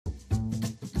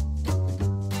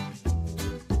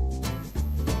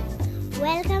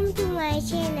Welcome to my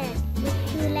channel.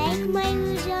 If you like my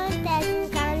videos, then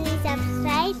kindly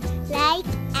subscribe, like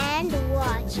and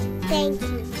watch. Thank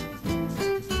you.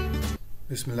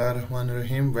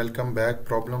 Bismillahirrahmanirrahim. Welcome back.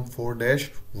 Problem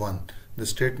 4-1. The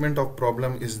statement of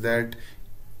problem is that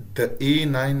the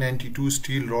A992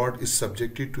 steel rod is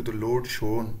subjected to the load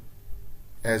shown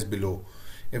as below.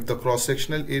 If the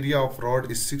cross-sectional area of rod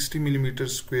is 60 mm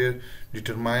square,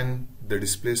 determine the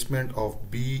displacement of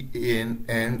B and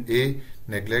A.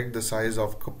 Neglect the size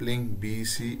of coupling B,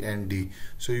 C and D.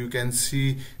 So you can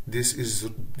see this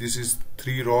is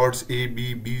three rods A,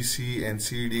 B, B, C and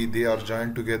C, D. They are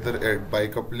joined together by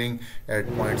coupling at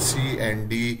point C and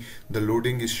D. The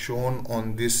loading is shown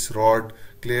on this rod,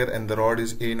 clear, and the rod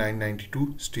is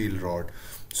A992 steel rod.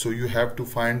 So you have to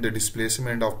find the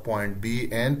displacement of point B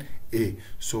and A.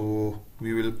 So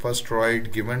we will first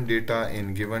write given data.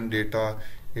 In given data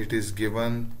it is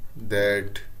given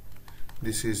that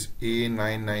this is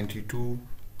A992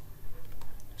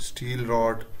 steel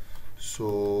rod.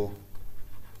 So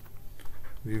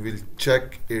we will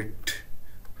check it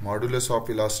modulus of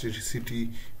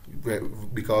elasticity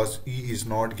because E is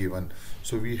not given.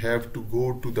 So we have to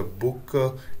go to the book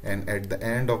and at the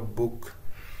end of book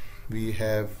we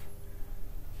have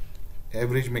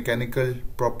average mechanical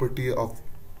property of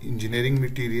engineering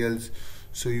materials.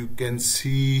 So you can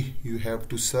see, you have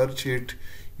to search it.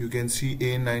 You can see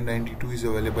A992 is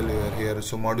available over here.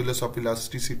 So modulus of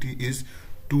elasticity is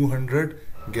 200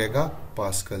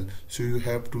 gigapascal. So you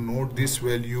have to note this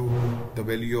value, the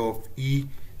value of E.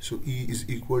 So E is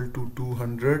equal to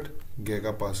 200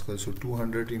 gigapascal. So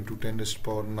 200 into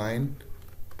 10⁹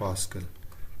 Pascal.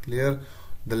 Clear?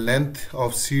 The length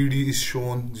of CD is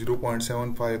shown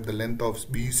 0.75, the length of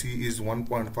BC is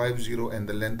 1.50 and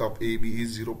the length of AB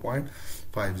is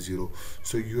 0.50.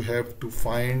 So you have to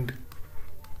find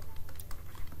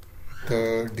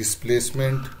the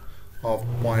displacement of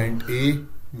point A,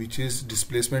 which is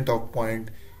displacement of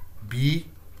point B,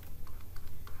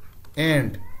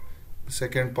 and the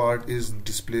second part is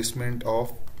displacement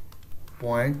of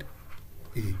point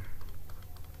A.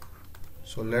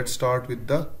 So let's start with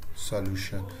the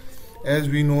solution. As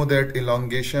we know that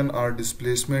elongation or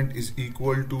displacement is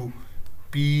equal to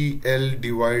PL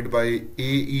divided by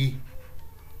AE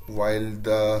while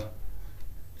the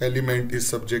element is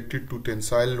subjected to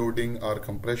tensile loading or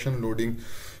compression loading.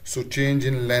 So change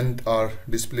in length or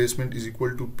displacement is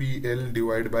equal to PL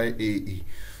divided by AE.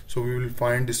 So we will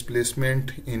find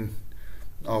displacement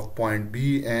of point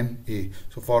B and A.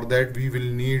 So for that we will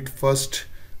need first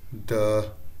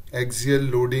the axial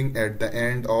loading at the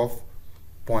end of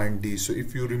point D. So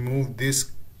if you remove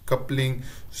this coupling,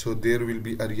 so there will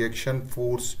be a reaction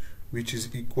force which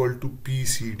is equal to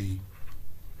PCD.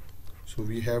 So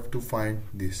we have to find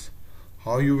this.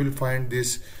 How you will find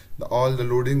this? All the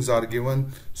loadings are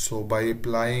given. So by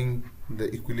applying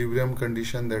the equilibrium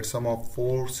condition that sum of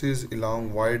forces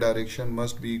along y direction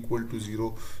must be equal to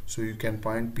 0, so you can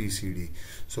find PCD.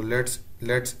 So let's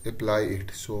apply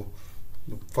it. So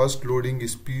the first loading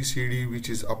is PCD, which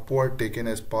is upward, taken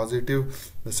as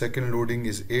positive. The second loading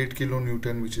is 8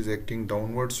 kilonewton, which is acting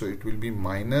downward, so it will be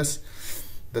minus.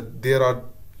 There are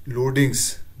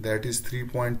loadings that is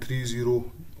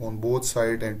 3.30 on both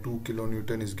sides and 2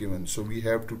 kilonewton is given. So we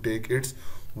have to take its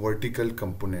vertical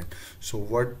component. So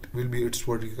what will be its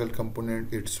vertical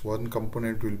component? Its one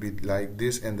component will be like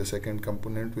this and the second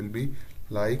component will be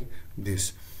like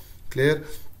this. Clear?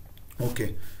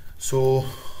 Okay. So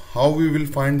how we will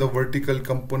find the vertical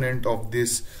component of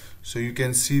this? So you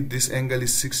can see this angle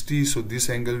is 60, so this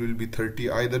angle will be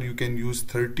 30. Either you can use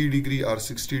 30 degree or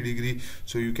 60 degree,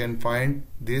 so you can find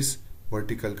this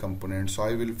vertical component. So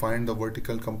I will find the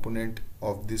vertical component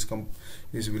of this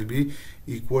will be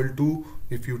equal to,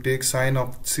 if you take sine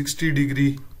of 60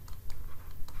 degree,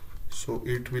 so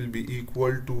it will be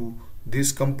equal to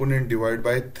this component divided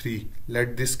by 3.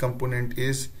 Let this component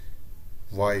is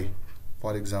y,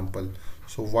 for example.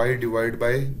 So y divided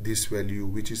by this value,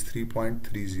 which is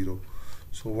 3.30.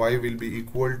 So y will be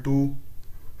equal to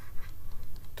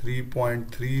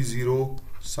 3.30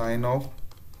 sine of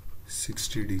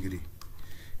 60 degree.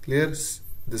 Clear?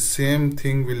 The same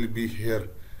thing will be here.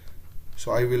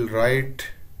 So I will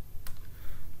write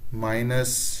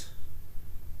minus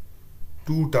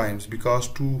 2 times because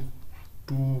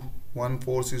one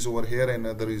force is over here and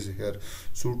another is here.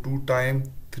 So 2 times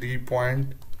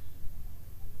 3.30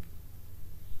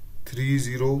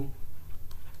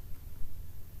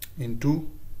 into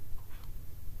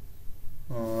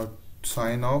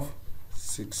sine of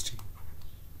 60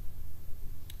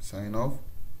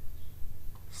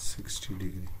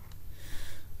 degree.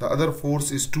 The other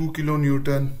force is 2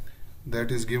 kilonewton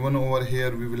that is given over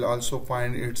here, we will also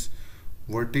find its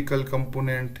vertical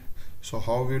component. So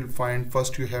how we will find?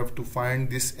 First you have to find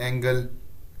this angle.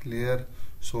 Clear?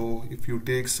 So if you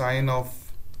take sine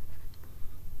of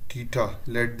theta,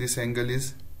 let this angle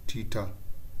is theta,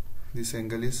 this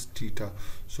angle is theta,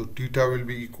 so theta will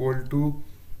be equal to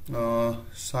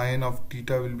sine of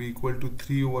theta will be equal to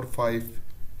 3/5.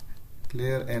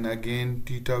 Clear? And again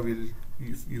theta will,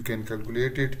 if you can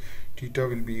calculate it, theta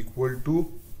will be equal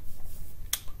to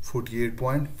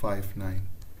 48.59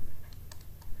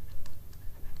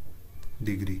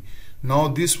 degree. Now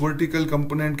this vertical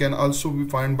component can also be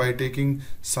found by taking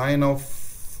sine of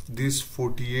this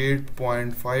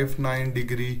 48.59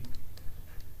 degree,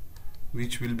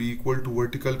 which will be equal to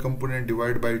vertical component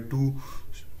divided by 2.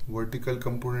 Vertical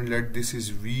component, let this is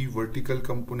V vertical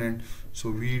component,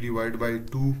 so V divided by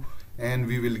 2, and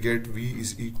we will get V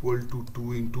is equal to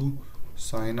 2 into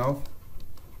sine of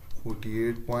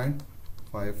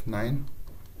 48.59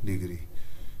 degree.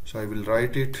 So I will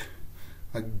write it.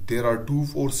 There are two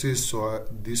forces, so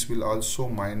this will also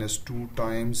minus 2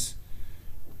 times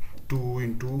 2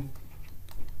 into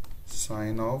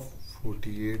sine of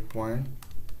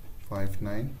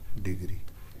 48.59 degree.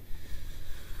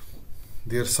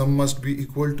 Their sum must be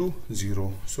equal to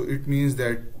 0. So it means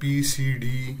that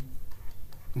PCD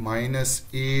minus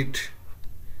 8,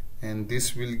 and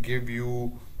this will give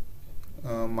you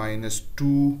minus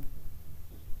 2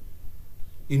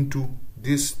 into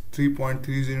this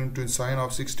 3.30 into sine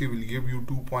of 60 will give you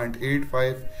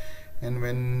 2.85, and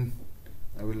when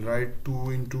I will write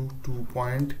 2 into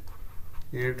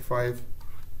 2.85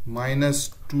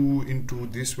 minus 2 into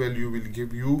this value will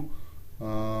give you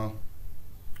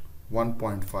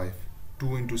 1.5.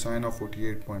 2 into sine of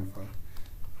 48.5.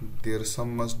 Their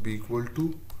sum must be equal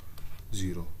to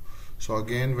 0. So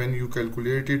again, when you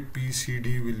calculate it,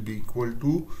 PCD will be equal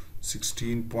to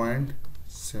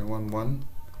 16.71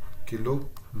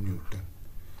 kilonewton.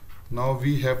 Now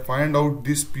we have find out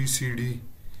this PCD.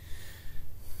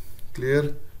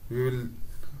 Clear? We will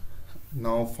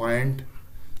now find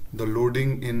the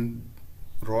loading in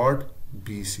rod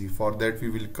BC. For that we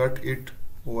will cut it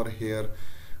over here.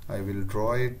 I will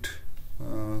draw it,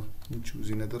 choose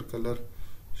another color,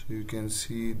 so you can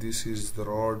see this is the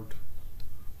rod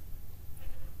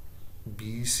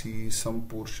BC, some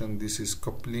portion, this is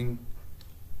coupling,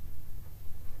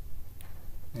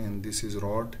 and this is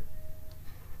rod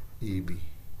AB,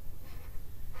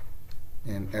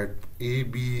 and at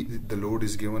AB the load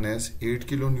is given as 8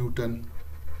 kilonewton.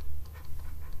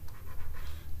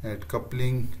 At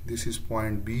coupling, this is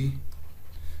point B.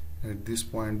 At this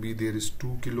point B there is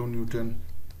 2 kilonewton,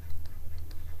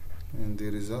 and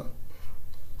there is a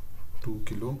 2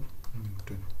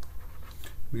 kilonewton.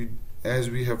 As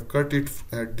we have cut it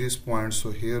at this point,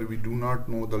 so here we do not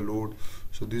know the load,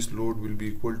 so this load will be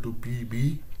equal to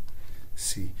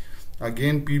PBC.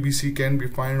 Again, PBC can be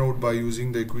found out by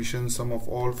using the equation sum of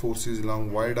all forces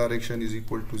along y direction is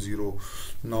equal to 0.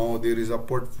 Now there is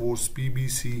upward force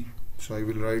PBC, so I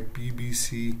will write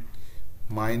PBC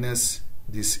minus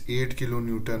this 8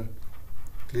 kilonewton.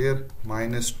 Clear?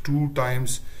 Minus 2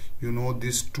 times, you know,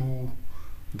 this 2,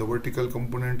 the vertical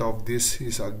component of this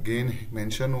is again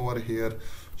mentioned over here,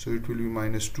 so it will be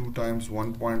minus 2 times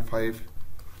 1.5.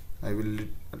 I will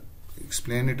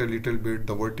explain it a little bit.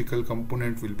 The vertical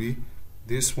component will be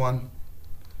this one.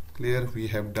 Clear? We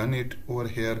have done it over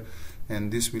here,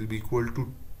 and this will be equal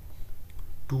to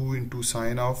 2 into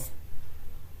sine of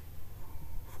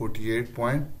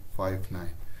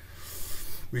 48.59,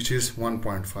 which is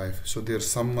 1.5. so their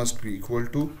sum must be equal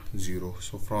to 0.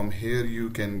 So from here you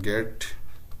can get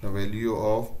the value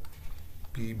of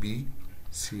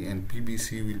PBC, and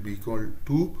PBC will be equal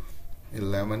to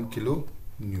 11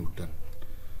 kilonewton.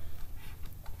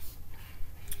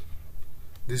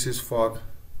 This is for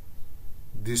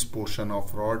this portion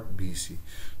of rod BC.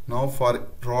 Now for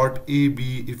rod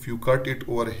AB, if you cut it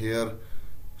over here,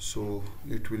 so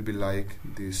it will be like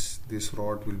this. This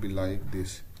rod will be like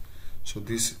this. So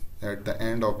this, at the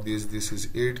end of this is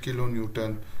 8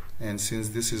 kilonewton, and since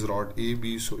this is rod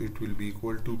AB, so it will be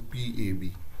equal to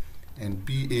PAB, and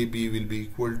PAB will be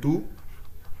equal to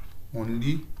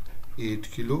only 8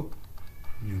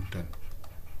 kilonewton.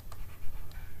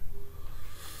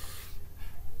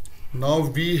 Now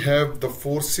we have the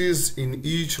forces in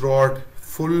each rod.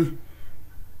 Full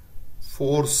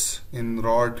force in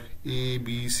rod A,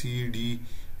 B, C, D,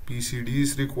 PCD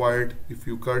is required. If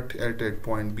you cut at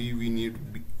point B, we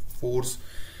need force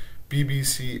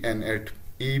PBC, and at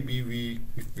AB,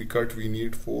 if we cut, we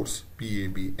need force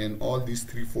PAB, and all these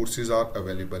three forces are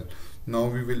available. Now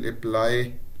we will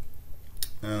apply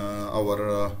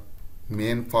our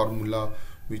main formula,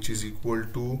 which is equal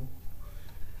to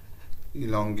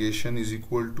elongation is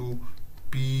equal to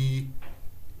PL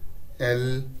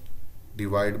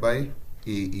divided by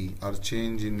AE, or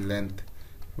change in length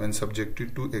when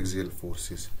subjected to axial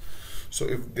forces. So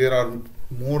if there are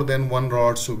more than one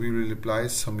rod, so we will apply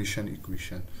summation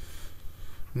equation.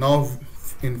 Now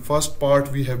in first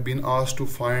part we have been asked to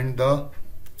find the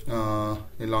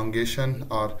elongation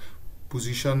or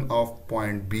position of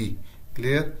point B.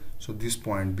 Clear? So this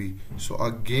point B. So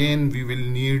again we will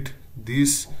need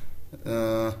this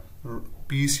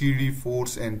PCD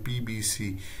force and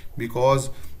PBC, because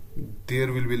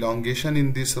there will be elongation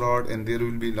in this rod and there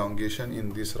will be elongation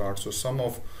in this rod. So sum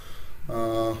of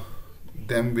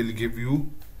them will give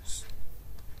you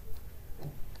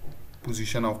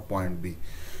position of point B.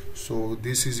 So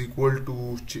this is equal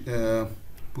to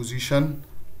position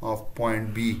of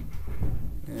point B.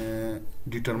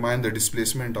 Determine the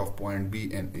displacement of point B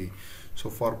and A. So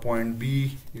for point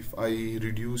B, if I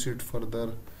reduce it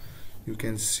further, you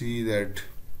can see that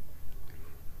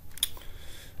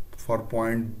for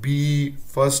point B,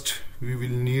 first we will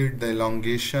need the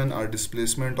elongation or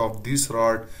displacement of this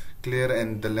rod. Clear?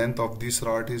 And the length of this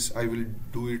rod is, I will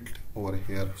do it over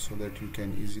here so that you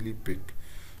can easily pick.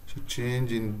 So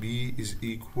change in B is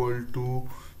equal to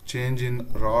change in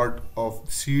rod of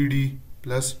CD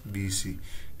plus BC.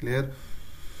 Clear?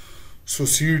 So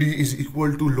CD is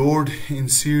equal to load in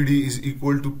CD is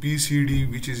equal to PCD,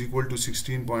 which is equal to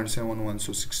 16.71.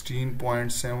 So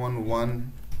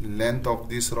 16.71, length of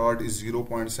this rod is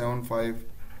 0.75.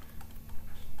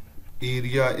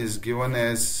 Area is given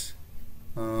as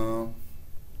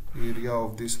area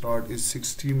of this rod is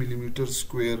 60 millimeters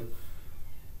square.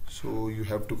 So you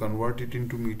have to convert it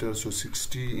into meters. So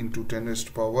 60 into 10 raised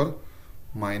to power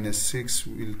minus 6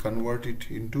 will convert it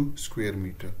into square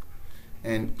meter.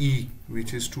 And E,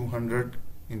 which is 200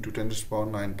 into 10 raised to power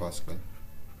 9 Pascal.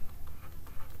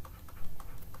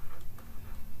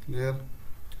 Clear?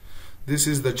 This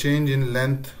is the change in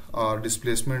length or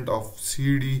displacement of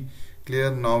CD.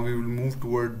 Clear? Now we will move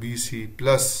toward BC.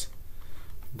 Plus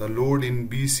the load in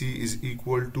BC is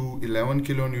equal to 11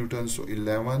 kilonewtons. So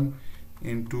 11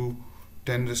 into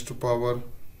 10 raised to power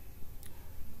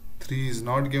 3 is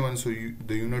not given, so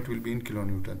the unit will be in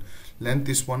kilonewton. Length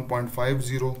is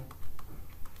 1.50.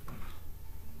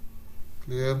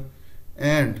 Clear?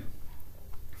 And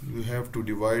you have to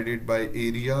divide it by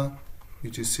area,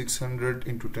 which is 600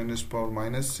 into 10 raised to power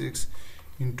minus 6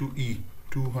 into E,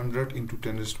 200 into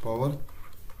 10 raised to power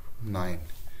 9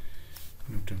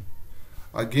 Newton.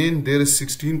 Again there is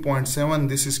 16.7,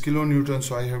 this is kilonewton,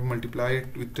 so I have multiplied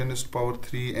it with 10 raised to power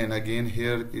 3, and again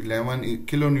here 11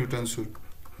 kilonewton, so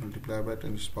multiply by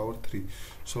 10 raised to power 3.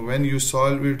 So when you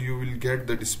solve it, you will get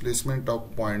the displacement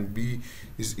of point B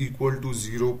is equal to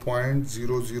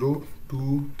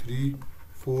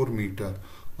 0.00234 meter,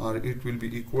 or it will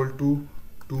be equal to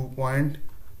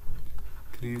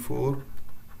 2.34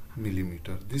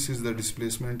 millimeter. This is the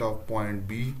displacement of point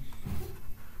B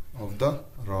of the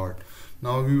rod.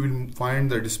 Now we will find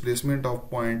the displacement of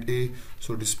point A.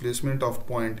 So displacement of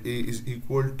point A is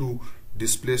equal to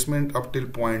displacement up till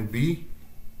point B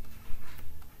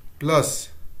plus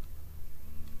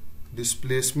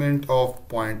displacement of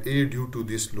point A due to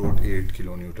this load 8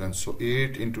 kilonewtons. So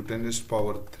 8 into 10 raised to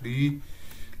power 3,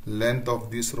 length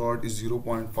of this rod is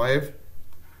 0.5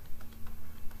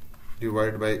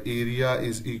 divided by area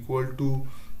is equal to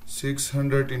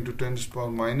 600 into 10 raised to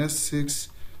power minus 6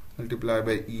 multiplied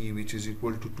by E, which is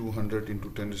equal to 200 into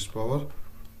 10 raised to power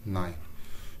 9.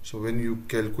 So when you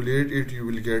calculate it, you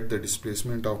will get the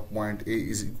displacement of point A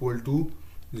is equal to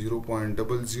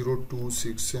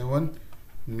 0.00267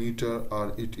 meter,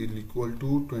 or it is equal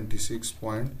to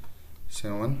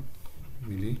 26.7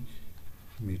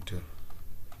 millimeter.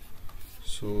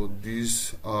 So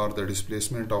these are the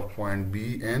displacement of point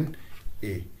B and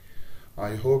A.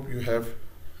 I hope you have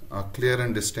a clear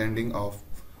understanding of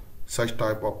such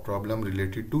type of problem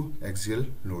related to axial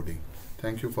loading.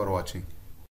 Thank you for watching.